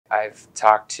I've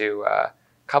talked to a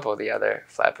couple of the other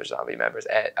Flatbush Zombie members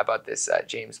about this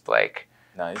James Blake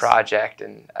project,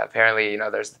 and apparently, you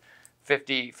know, there's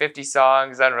 50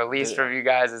 songs unreleased from you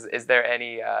guys. Is there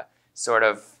any sort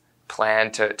of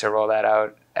plan to roll that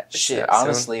out? Shit,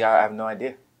 honestly, I have no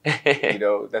idea. You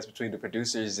know, that's between the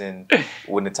producers, and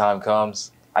when the time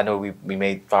comes, I know we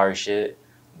made fire shit,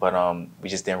 but we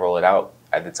just didn't roll it out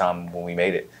at the time when we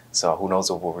made it. So who knows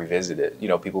if we'll revisit it. You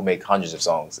know, people make hundreds of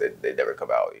songs that they never come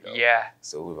out, you know. Yeah.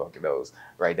 So who fucking knows?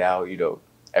 Right now, you know,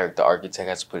 Eric the Architect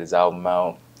has to put his album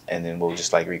out, and then we'll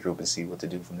just like regroup and see what to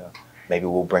do from there. Maybe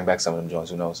we'll bring back some of them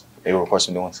joints, who knows? Maybe we'll record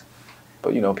some new ones.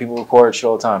 But you know, people record shit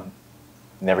all the time.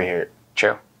 Never hear it.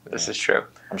 True. This is true.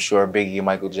 I'm sure Biggie and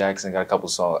Michael Jackson got a couple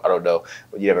songs. I don't know,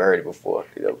 but you never heard it before.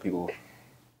 You know, people.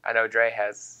 I know Dre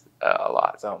has a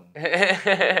lot. Something.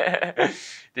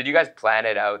 Did you guys plan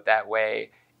it out that way,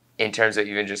 in terms of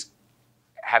even just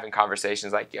having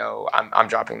conversations like, "Yo, I'm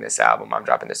dropping this album. I'm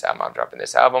dropping this album. I'm dropping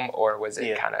this album," or was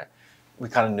it kind of? We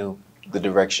kind of knew the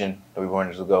direction that we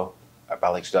wanted to go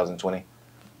about like 2020.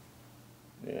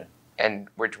 Yeah. And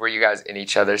were you guys in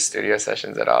each other's studio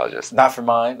sessions at all? Just not for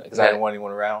mine, because I didn't want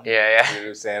anyone around. Yeah. You know what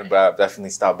I'm saying? But I've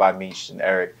definitely stopped by Mish and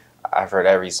Eric. I've heard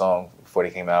every song before they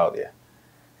came out. Yeah,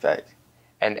 fact.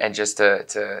 And just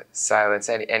to silence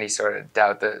any sort of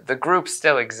doubt, the group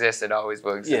still exists and always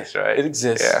will exist, right? It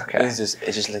exists. Yeah, okay. It's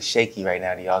just like shaky right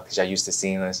now to y'all, because y'all used to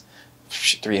seeing us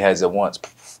 3 heads at once.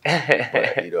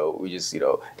 But, you know, we just, you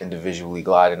know, individually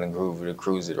glide in the groove and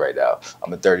cruise it right now.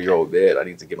 I'm a 30-year-old man. I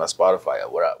need to get my Spotify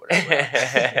up. What up?